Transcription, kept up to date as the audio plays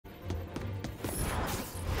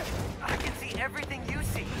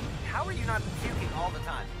How are you not puking all the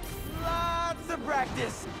time? Lots of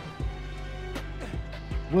practice.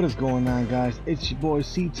 What is going on, guys? It's your boy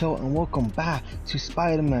Cito, and welcome back to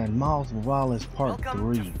Spider-Man Miles Morales Part 3.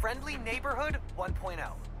 Welcome to Friendly Neighborhood 1.0.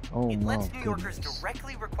 Oh It my lets New Yorkers goodness.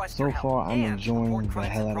 directly request So your help far, I'm and enjoying report the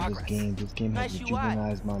crimes hell in out of this progress. game. This game has Nice UI.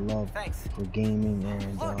 rejuvenized my love Thanks. for gaming,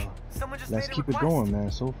 and Look, someone just let's made a keep it request. going, man.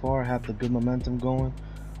 So far, I have the good momentum going.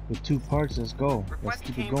 With 2 parts, let's go. Let's Request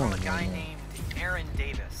keep came it going, from a guy man. named Aaron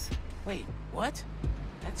Davis. Wait, what?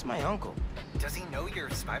 That's my uncle. Does he know you're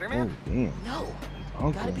Oh, Spider-Man? damn. No,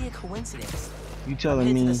 Uncle. gotta be a coincidence. You I'm telling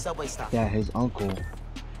headed to me the subway stop. that his uncle,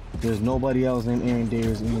 there's nobody else named Aaron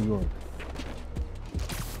Davis in New York?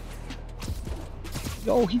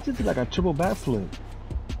 Yo, he did like a triple backflip.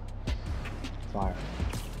 Fire.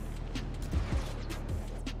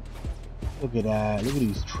 Look at that. Look at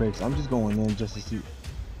these tricks. I'm just going in just to see.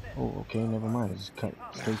 Oh, okay, never mind. I just cut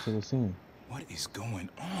straight to the scene. What is going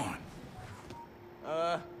on?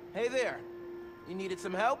 Hey there. You needed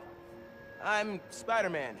some help? I'm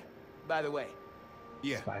Spider-Man, by the way.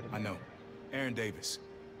 Yeah, Spider-Man. I know. Aaron Davis.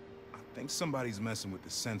 I think somebody's messing with the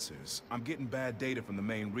sensors. I'm getting bad data from the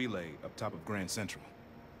main relay up top of Grand Central.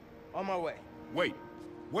 On my way. Wait!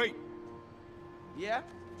 Wait! Yeah?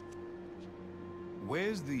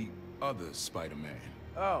 Where's the other Spider-Man?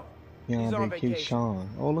 Oh, Yeah, he's on vacation. vacation.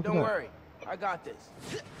 Oh, look Don't at that. worry, I got this.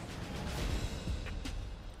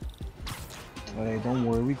 Hey, don't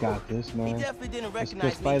worry, we got this, He man. definitely didn't Just recognize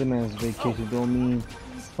because Spider-Man's vacation don't mean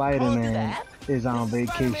Spider-Man is on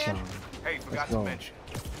vacation. Hey, forgot Let's to go. mention.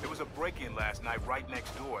 There was a break-in last night right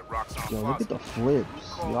next door at Roxanne Yo, Plaza. look at the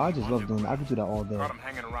flips. Yo, I just love doing that. I could do that all day. Caught him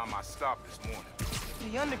hanging around my stop this morning.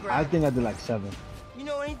 The I underground. think I did like 7. You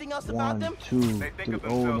know anything else about 1, them? 2, They think 3. of Oh,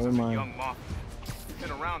 themselves never as a mind. young mafia.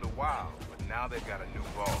 Been around a while, but now they've got a new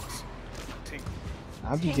boss. Tinker.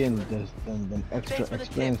 I be getting them extra Thanks for the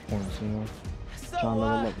experience tip. points, you know? So, Trying to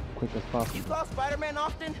level up quick as you possible. call Spider-Man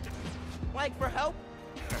often? Like for help?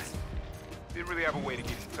 Didn't really have a way to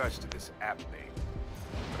get in touch to this app thing.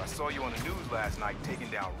 But I saw you on the news last night taking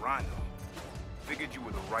down Rhino. Figured you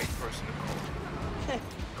were the right person to call.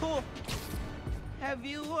 Cool. Have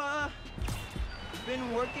you,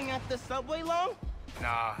 been working at the subway long?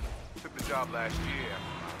 Nah, took the job last year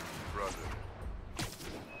after my brother.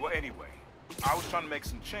 Well, anyway, I was trying to make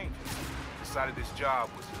some changes. Decided this job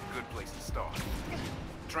was a good place to start.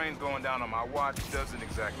 Trains going down on my watch doesn't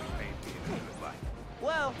exactly paint me in a good light.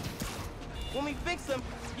 Well, when we fix them,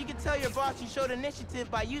 you can tell your boss you showed initiative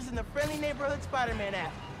by using the Friendly Neighborhood Spider-Man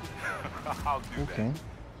app. I'll do Okay. that.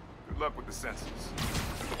 Good luck with the sensors.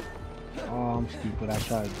 Oh, I'm stupid. I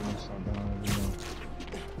tried doing something. I don't even know.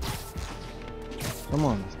 Come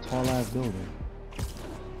on, this tall ass building.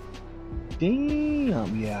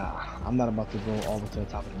 Damn, yeah. I'm not about to go all the way to the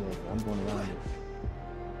top of the building. I'm going around it.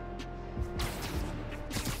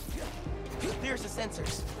 There's the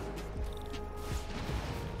sensors.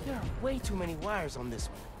 There are way too many wires on this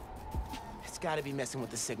one. It's gotta be messing with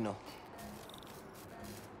the signal.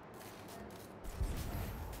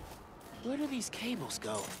 Where do these cables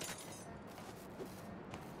go?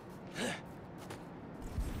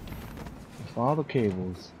 Follow the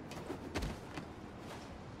cables.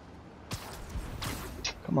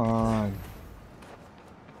 Come on.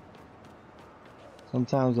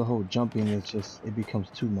 Sometimes the whole jumping is just, it becomes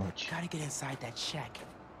too much. Gotta get inside that shack.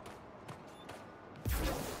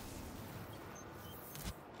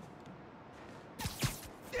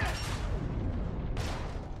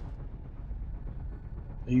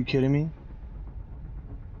 Are you kidding me?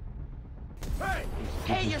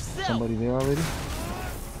 Hey, Is yourself! somebody there already?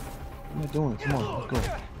 What am I doing? Come on, let's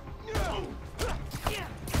go.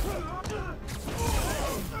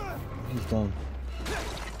 He's done.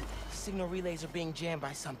 Signal relays are being jammed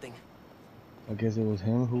by something. I guess it was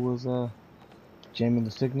him who was jamming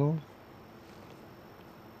the signals.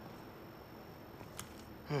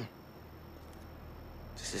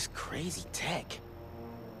 This is crazy tech.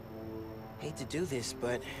 Hate to do this,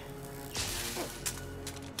 but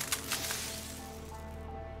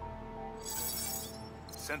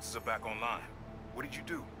Sensors are back online. What did you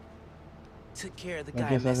do? took care of the I guy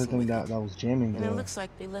guess that's the messing thing with that, it. that was jamming And it the looks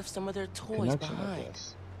like they left some of their toys connection, I behind.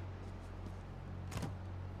 guess.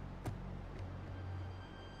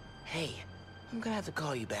 Hey, I'm gonna have to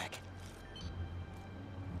call you back.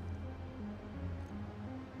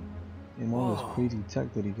 And all this Whoa. crazy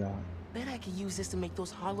tech that he got. Bet I could use this to make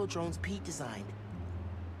those hollow drones Pete designed.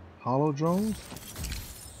 Hollow drones?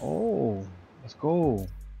 Oh, let's go.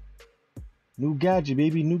 New gadget,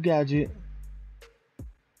 baby, new gadget.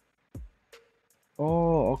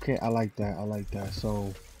 Oh, okay, I like that, I like that.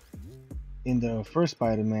 So, in the first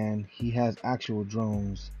Spider-Man, he has actual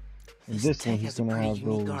drones. And This this tech one, he's has a gonna pretty have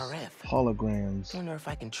unique those RF. holograms Wonder if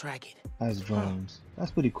I can track it. as drones.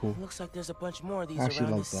 That's pretty cool. Looks like there's a bunch more of these I actually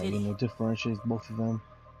around like the that. city. You know, differentiates both of them,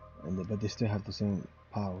 but they still have the same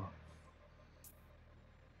power.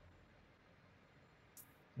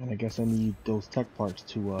 And I guess I need those tech parts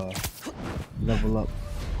to level up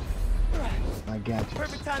my gadgets.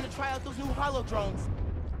 Perfect time to try out those new holo drones.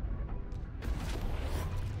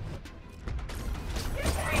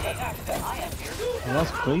 Well,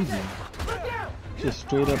 that's crazy. Just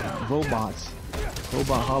straight up robots.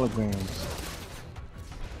 Robot holograms.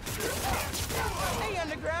 Hey,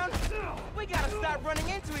 Underground! We gotta stop running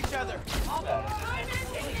into each other.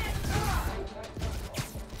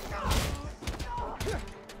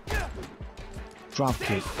 Drop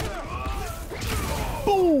kick.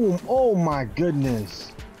 Boom! Oh my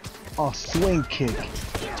goodness. A swing kick.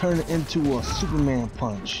 Turn it into a Superman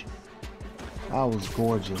punch. That was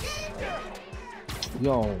gorgeous.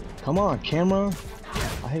 Yo, come on, camera.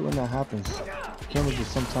 I hate when that happens. Camera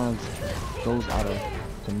just sometimes goes out of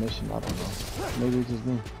commission. I don't know. Maybe it's just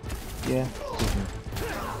me. Yeah, it's just me.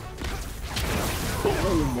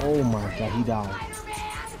 Boom! Oh my god, he died.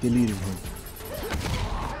 Deleted him.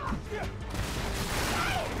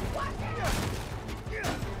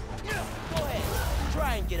 Go ahead,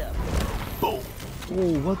 try and get up. Boom!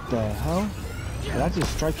 Oh, what the hell? Did I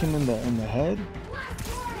just strike him in the head?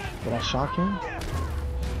 Did I shock him?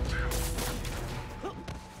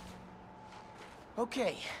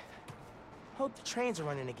 Okay. Hope the trains are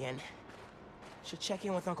running again. Should check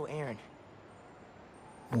in with Uncle Aaron.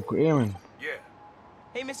 Uncle Aaron. Yeah,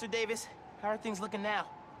 Hey, Mr. Davis. How are things looking now?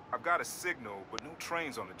 I've got a signal, but no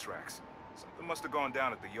trains on the tracks. Something must have gone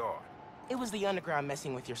down at the yard. It was the Underground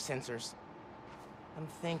messing with your sensors. I'm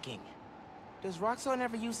thinking. Does Roxxon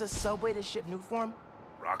ever use the subway to ship Nuform?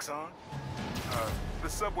 Roxxon? The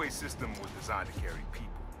subway system was designed to carry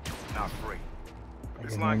people, not freight. But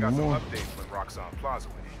this line got some updates when Roxxon Plaza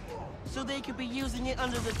went in. So they could be using it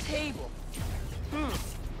under the table.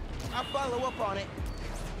 I'll follow up on it.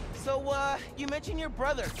 So, you mentioned your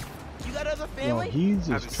brother. You got other Yo, family? he's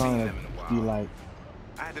Haven't just seen trying them in a to while. be like,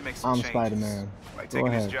 I had to make some I'm changes, Spider-Man. like Go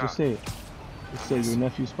taking his ahead, job. just say it. Just say your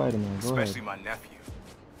nephew Spider-Man. Go Especially ahead. my nephew.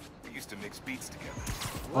 We used to mix beats together.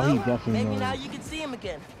 Oh, he definitely maybe knows. now you can see him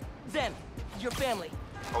again. Then, your family.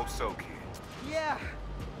 Hope so, kid. Yeah.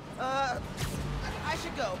 I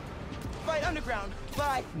should go. Fight Underground.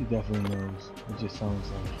 Bye. He definitely knows. It just sounds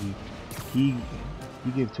like he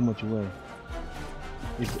gave too much away.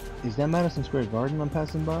 Is that Madison Square Garden I'm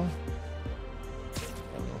passing by? I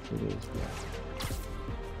don't know if it is, but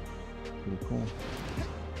pretty cool.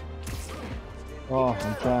 Oh,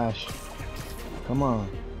 I'm trash. Come on.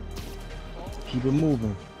 Keep it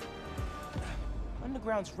moving.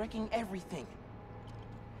 Underground's wrecking everything.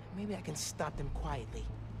 Maybe I can stop them quietly.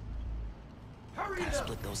 Hurry Gotta up!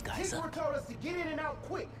 split those guys Tinkler up. told us to get in and out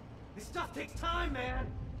quick. This stuff takes time, man.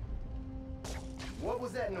 What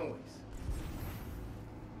was that noise?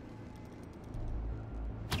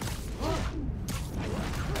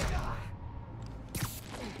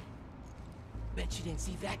 Bet you didn't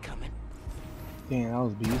see that coming. Damn, that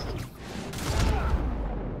was beast.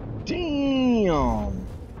 Damn!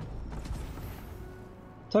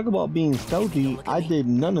 Talk about being stealthy. I did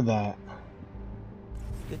none of that.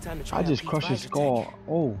 Good time to try I out just Pete's crushed his visor skull. tech.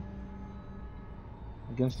 Oh.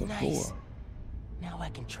 Against the Nice. floor. Now I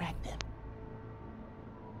can track them.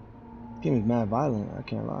 This game is mad violent, I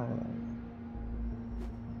can't lie.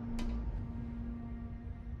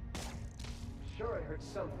 Sure, I heard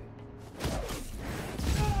something.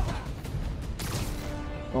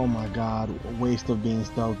 Oh my god, a waste of being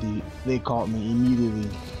stealthy. They caught me immediately.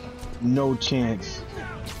 No chance.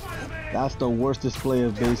 That's the worst display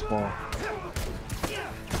of baseball.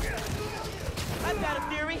 I've got a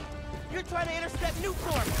theory. You're trying to intercept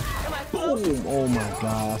Nuform. Am I close? Boom! Oh my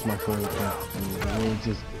god, that's my favorite thing. It was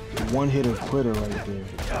just one hitter quitter right there.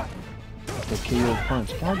 The KO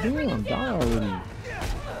punch. God damn, die already.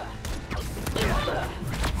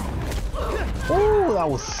 Oh, that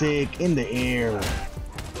was sick. In the air.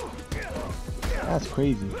 That's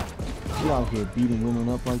crazy. You out here beating women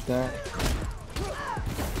up like that.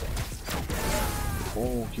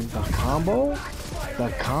 Oh, the combo? The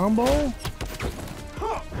combo?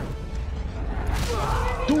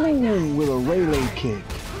 Boom! With a relay kick.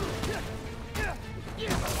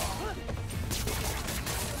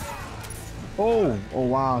 Oh! Oh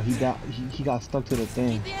wow! He got stuck to the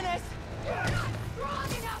thing. DNS.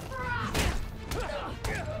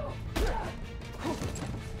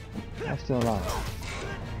 I'm still alive.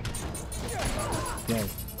 Dead.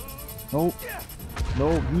 Nope.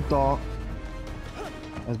 Nope. You thought.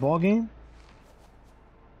 That's ball game.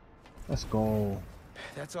 Let's go.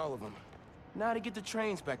 That's all of them. Now to get the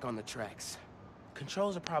trains back on the tracks.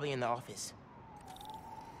 Controls are probably in the office.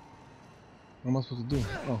 What am I supposed to do?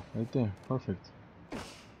 Oh, right there. Perfect.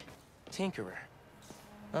 Tinkerer.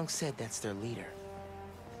 Unc said that's their leader.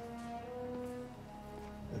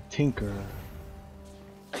 The Tinker.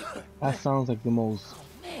 That sounds like the most Oh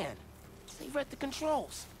man, they read the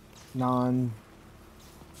controls.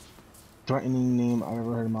 non-threatening name I've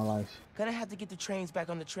ever heard in my life. Gonna have to get the trains back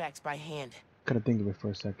on the tracks by hand. Couldn't think of it for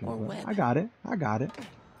a second, Or but web. I got it. I got it.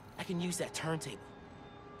 I can use that turntable.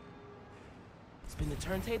 Spin the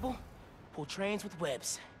turntable, pull trains with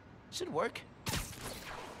webs. Should work.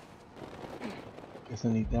 Guess I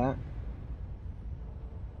need that.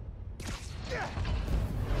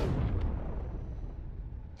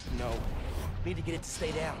 No, need to get it to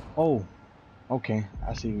stay down. Oh, okay.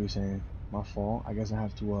 I see what you're saying. My fault. I guess I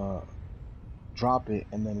have to drop it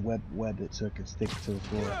and then web it so it can stick to the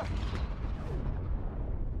floor.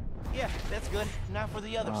 Yeah, that's good. Now for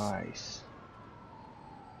the others. Nice.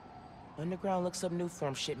 Underground looks up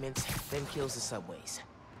Newform shipments, then kills the subways.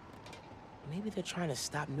 Maybe they're trying to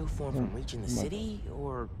stop Newform from reaching the city,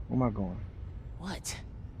 or... Where am I going? what?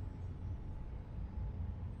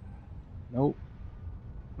 Nope.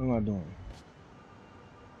 What am I doing?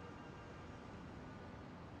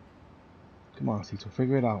 Come on, Cecil.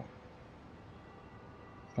 Figure it out.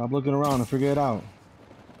 Stop looking around and figure it out.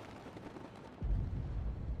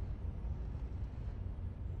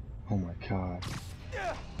 Oh my god.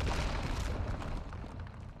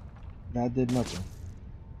 That did nothing.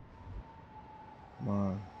 Come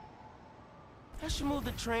on. I should move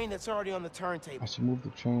the train that's already on the turntable. I should move the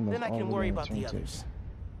train. Then I can worry about the turntable. others.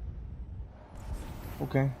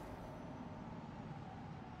 Okay.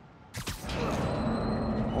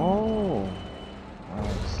 Oh.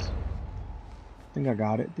 Nice. Think I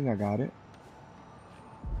got it. Think I got it.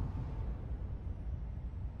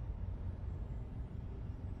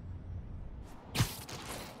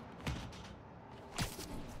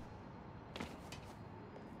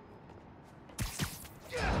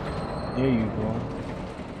 There you go.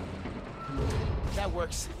 That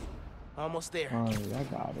works. Almost there. Alright, I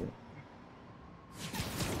got it.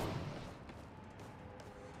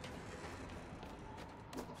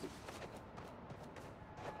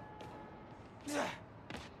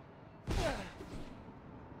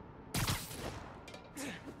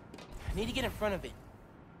 I need to get in front of it.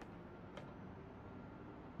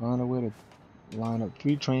 Find a way to line up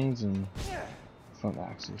 3 trains and front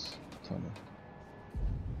axis. Tell me.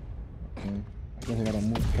 Okay. I guess I gotta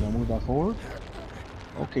move. Can I move that forward?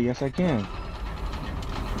 Okay, yes I can.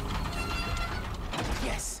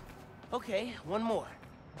 Yes. Okay, one more.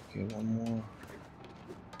 Okay, one more.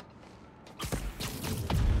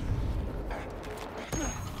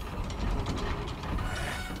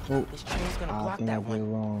 Oh, This train's gonna I block think I that did it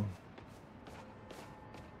one. wrong.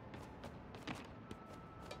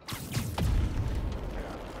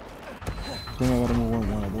 I think I gotta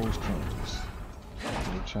move one of those trains.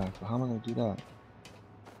 On the track, but how am I gonna do that?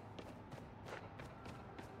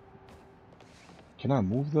 Can I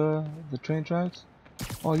move the train tracks?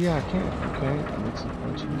 Oh yeah, I can. Okay, that makes it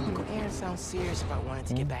much easier. Aaron sounds serious about wanting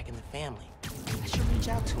to get back in the family. I should reach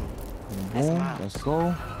out to him. And That's boom, Miles. let's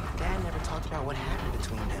go. Dad never talked about what happened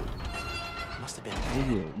between them. Must have been Oh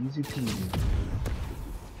bad. yeah, easy peasy.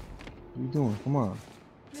 What you doing? Come on.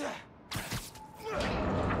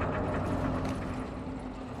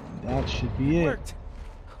 That should be it. Worked.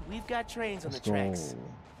 We've got trains on Let's the tracks. go.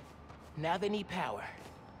 Now they need power.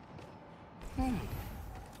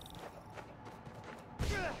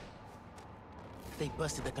 They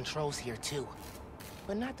busted the controls here too,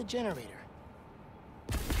 but not the generator.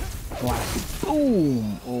 Blast.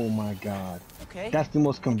 Boom! Oh my god. Okay. That's the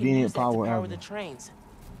most I can use convenient that to power power ever. the trains.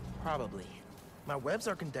 Probably. My webs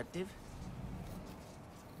are conductive.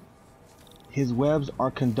 His webs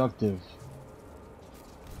are conductive.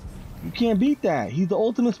 You can't beat that. He's the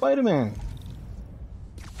ultimate Spider-Man.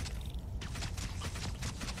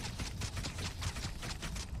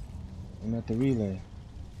 I'm at the relay.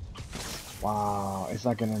 Wow, it's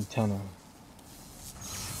like an antenna.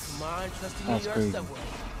 Come on, trust in That's New York crazy. subway.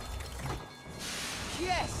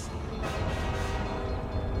 Yes!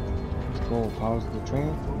 Let's go. Powers the train.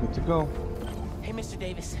 We're good to go. Hey, Mr.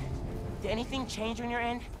 Davis. Did anything change on your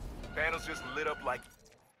end? Panels just lit up like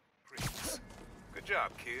Christmas. Good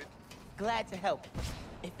job, kid. Glad to help.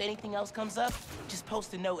 If anything else comes up, just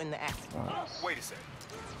post a note in the app. Nice. Wait a second.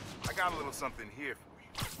 I got a little something here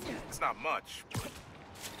for you. It's not much,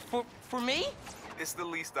 but For me? it's the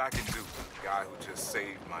least I can do for the guy who just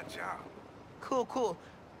saved my job. Cool, cool.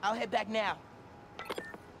 I'll head back now.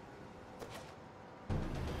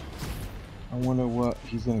 I wonder what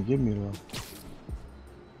he's gonna give me though.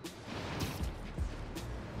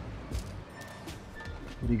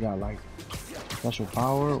 What do you got, like special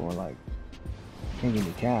power or like can't give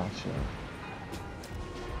me cash? So.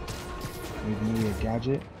 Maybe a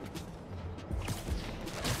gadget.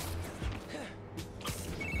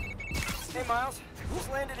 Hey Miles,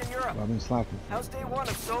 just landed in Europe. I've been slacking. How's day one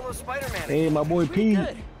of solo Spider-Man? Hey, my boy Pretty Pete.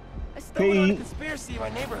 good. I stumbled on a Pete. conspiracy in my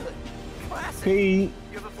neighborhood. Classic. Pete.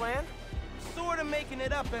 You have a plan? Sort of making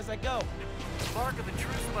it up as I go. Mark of a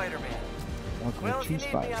true Spider-Man. Welcome Well, to if you True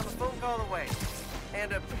need me, Spider. I'm a phone call away.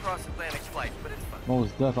 And a cross-Atlantic flight, but it's fun.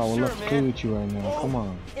 Most deaf, I would Sure, love to man. play with you right now. Oh, Come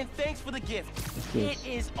on. And thanks for the gift. What's It this?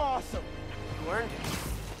 is awesome. You earned it.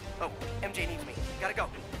 Oh, MJ needs me. Gotta go.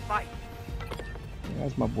 Bye. Yeah,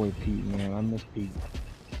 that's my boy Pete, man. I miss Pete.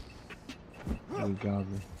 Really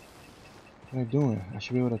godly. What am I doing? I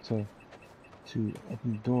should be able to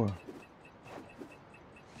open the door.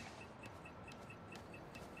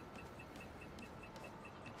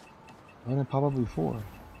 Why didn't it pop up before?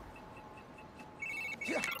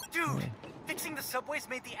 Dude, fixing the subways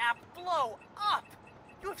made the app blow up.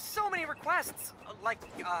 You have so many requests.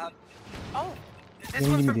 Oh, this They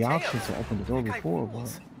didn't one's give me from the Teo. option to open the door That guy before,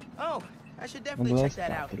 rules. but Oh, I should definitely nonetheless, check that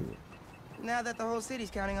got out. through it. Now that the whole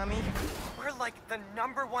city's counting on me. We're like the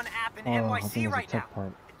 #1 app in Oh, I NYC think it's a right now. tech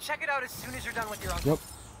part. Check it out as soon as you're done with your uncle. Yep.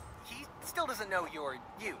 He still doesn't know you're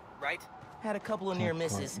you, right? Had a couple of Tech near part,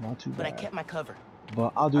 misses, not too but I bad. kept my cover.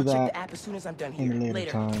 But I'll do I'll check that the app as soon as I'm done in here. a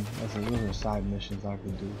later time. Those are side missions I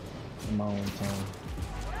can do in my own time.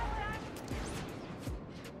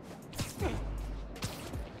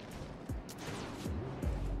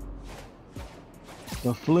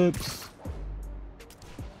 The flips.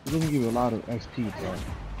 It doesn't give you a lot of XP, but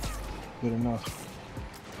good enough.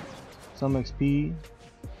 Some XP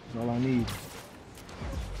is all I need.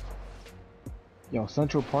 Yo,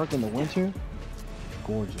 Central Park in the winter?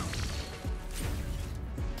 Gorgeous.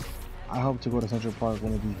 I hope to go to Central Park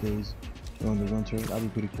one of these days during the winter. That'd be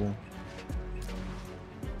pretty cool.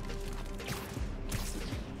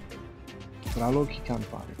 But I low-key kind of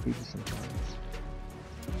find it creepy sometimes.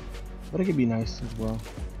 But it could be nice as well.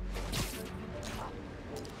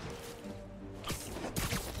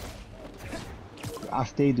 I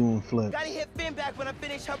stay doing flips. Gotta hit Finn back when I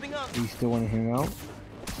finish helping up. You still want to hang out?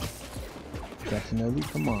 Definitely.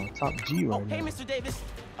 Come on, top G right Oh, hey, now. Mr. Davis.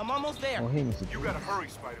 I'm almost there. Oh, hey, Mr. You gotta hurry,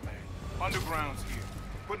 Spider-Man. Underground's here.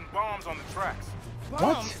 Putting bombs on the tracks.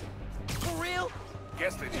 Bombs? For real?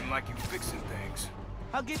 Guess they didn't like you fixing things.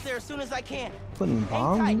 I'll get there as soon as I can. Putting Hang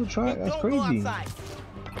bombs tight, in the track? and That's don't go crazy. outside.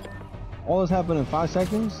 All this happened in 5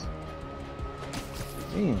 seconds?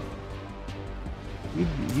 Damn.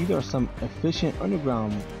 These are some efficient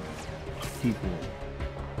underground people.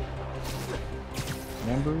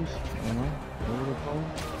 Members? I don't know. What are they called?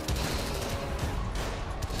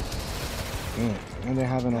 Damn. And they're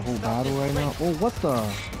having a whole battle right now. Oh, what the?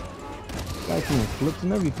 Guys doing flips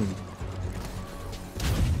and everything.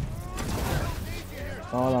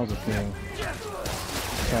 Oh, that was a fail.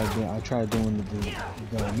 I tried doing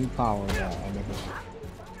the new power that I never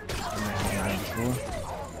had that before.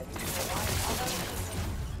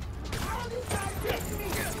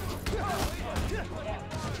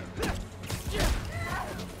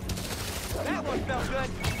 That one felt good.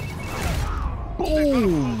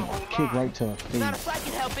 Boom! Kick right to the Not face. if I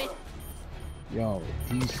can help it. Yo,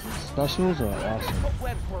 these specials are awesome. Hope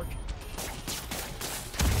webs work.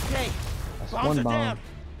 Okay, That's bombs one are bomb. down.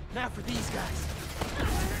 Now for these guys.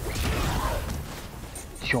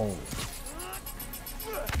 Yo.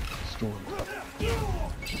 Destroyed.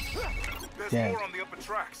 There's Dead. more on the upper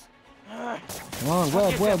tracks. Come on,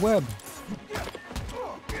 web.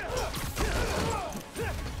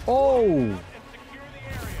 Oh!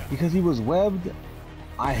 Because he was webbed,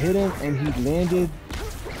 I hit him and he landed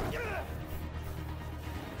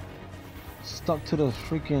stuck to the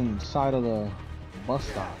freaking side of the bus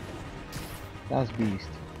stop. That's beast.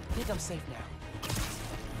 I think I'm safe now.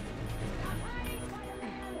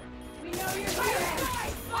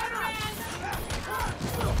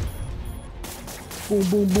 Boom,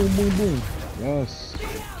 boom, boom, boom, boom. Yes.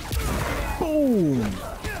 Boom!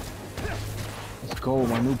 Let's go,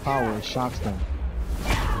 my new power, it shocks them.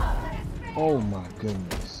 Oh my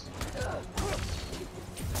goodness.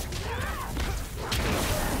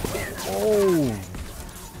 Oh!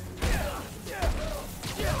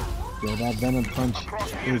 Yo, that Venom Punch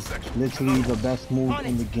is literally the best move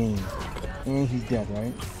in the game. And he's dead,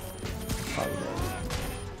 right? Probably dead.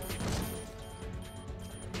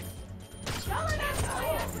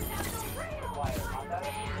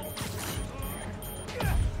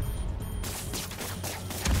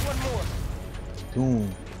 One more.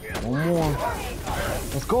 Boom. One more.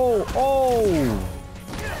 Let's go. Oh!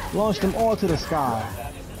 Launched them all to the sky.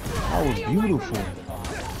 That was beautiful.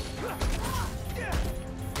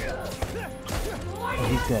 Oh,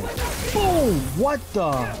 he's dead. Boom! What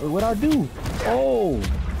the? What'd I do? Oh!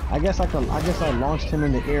 I guess I launched him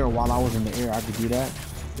in the air while I was in the air. I could do that.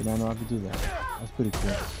 Did I know I could do that? That's pretty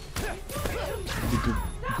cool.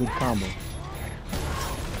 Good combo.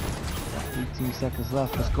 18 seconds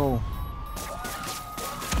left. Let's go.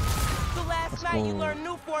 So last night you learned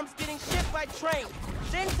new forms getting shipped by train.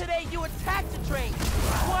 Then today you attacked the train.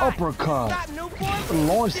 Why? Uppercut. Stop new forms?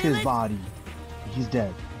 Launched his body. He's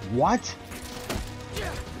dead. What?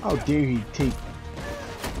 How dare he take...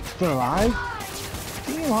 Still alive?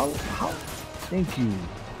 Damn, how? Thank you.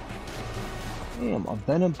 Damn, a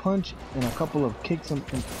venom punch and a couple of kicks and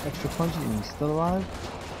extra punches and he's still alive?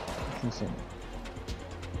 That's insane.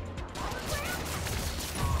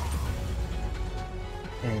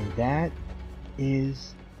 And that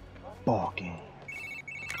is balking.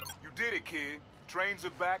 You did it, kid. Trains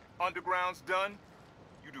are back, underground's done.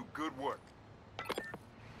 You do good work.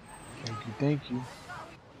 Thank you.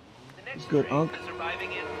 The next Good, train Unc. is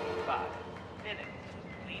arriving in 5 minutes.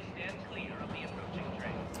 Please stand clear of the approaching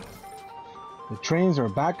train. The trains are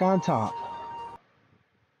back on top.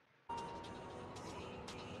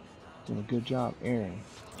 Doing a good job, Aaron.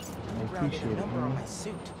 I appreciate it, Number on man. my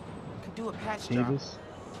suit. Could do a patch job. Davis.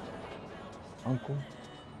 Uncle.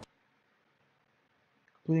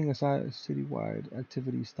 Completing a citywide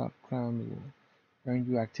activity stop crime will earn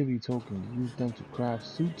you activity tokens. Use them to craft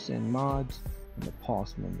suits and mods in the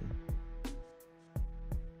pause menu.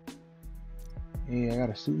 Hey, I got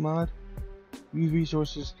a suit mod. Use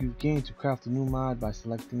resources you've gained to craft a new mod by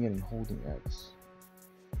selecting it and holding X.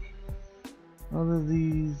 Other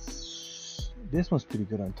these, this one's pretty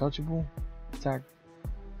good. Untouchable attack,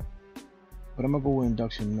 but I'm gonna go with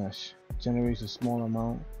induction mesh. Generates a small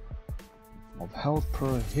amount of health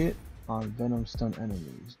per hit on venom stun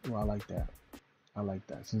enemies. Oh, I like that. I like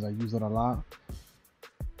that. Since I use it a lot,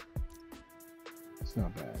 it's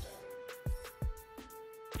not bad.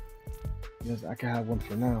 Yes, I can have one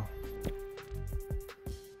for now.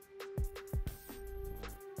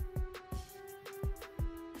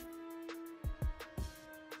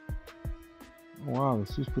 Wow,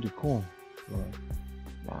 this is pretty cool. But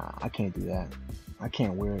nah, I can't do that. I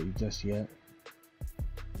can't wear it just yet.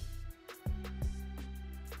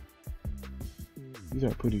 These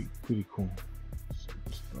are pretty cool.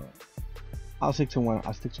 But I'll stick to one.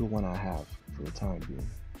 I'll stick to one I have for the time being.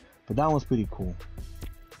 But that one's pretty cool.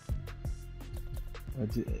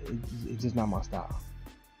 It's just not my style.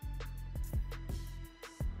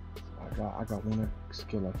 I got one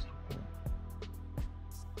skill extra point.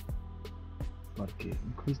 Floodgate.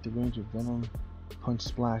 Increase the range of venom punch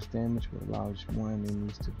splash damage, but allows more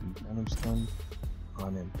enemies to be venom stunned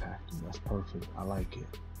on impact. And that's perfect. I like it.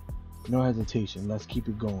 No hesitation. Let's keep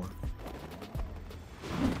it going.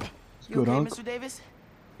 It's You good, okay, Unc? Mr. Davis?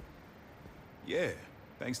 Yeah,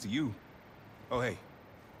 thanks to you. Oh, hey,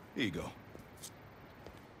 here you go.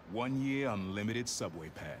 1 year unlimited subway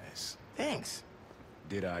pass. Thanks.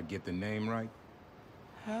 Did I get the name right?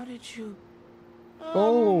 How did you...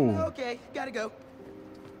 Oh. Okay, gotta go.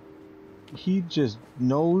 He just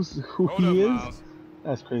knows who Hold he up, is? Miles.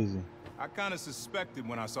 That's crazy. I kind of suspected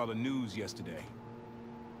when I saw the news yesterday.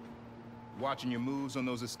 Watching your moves on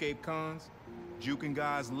those escape cons, juking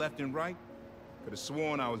guys left and right, could have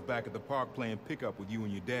sworn I was back at the park playing pickup with you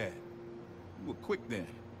and your dad. You were quick then.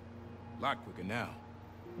 A lot quicker now.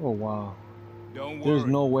 Oh, wow. Don't worry. There's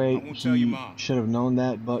no way I won't tell your he mom. should have known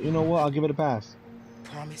that, but you know what? I'll give it a pass.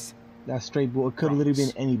 Promise. That's straight bull. It could have literally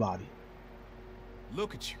been anybody.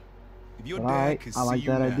 Look at you. If your But dad could I see like you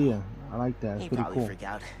that now. idea. I like that. It's He pretty probably cool. freak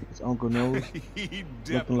out. His uncle knows. He Looking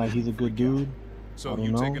definitely like he's a good dude. So I don't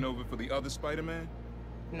you know. taking over for the other Spider-Man?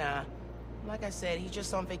 Nah. Like I said, he's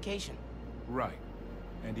just on vacation. Right.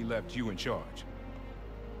 And he left you in charge.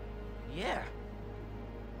 Yeah.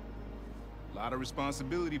 A lot of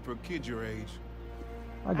responsibility for a kid your age.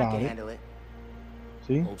 I I got can it. handle it.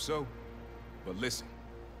 See? Hope so. But listen,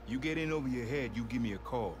 you get in over your head, you give me a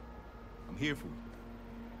call. I'm here for you.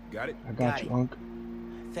 Got it? I got Got you, it. Unc.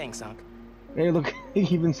 Thanks, Unc. Hey, look. He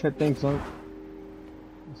even said thanks, Unc.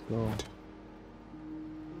 Let's go.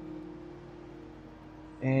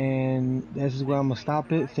 And this is where I'm gonna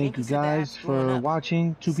stop it. Thank you he said the guys app's blowing for up.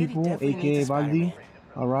 watching. Two City people, definitely aka needs a Bali. Spider-Man.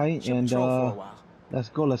 Alright, Should and patrol for a while. let's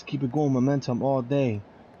go. Let's keep it going. Momentum all day.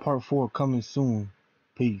 Part 4 coming soon.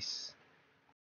 Peace.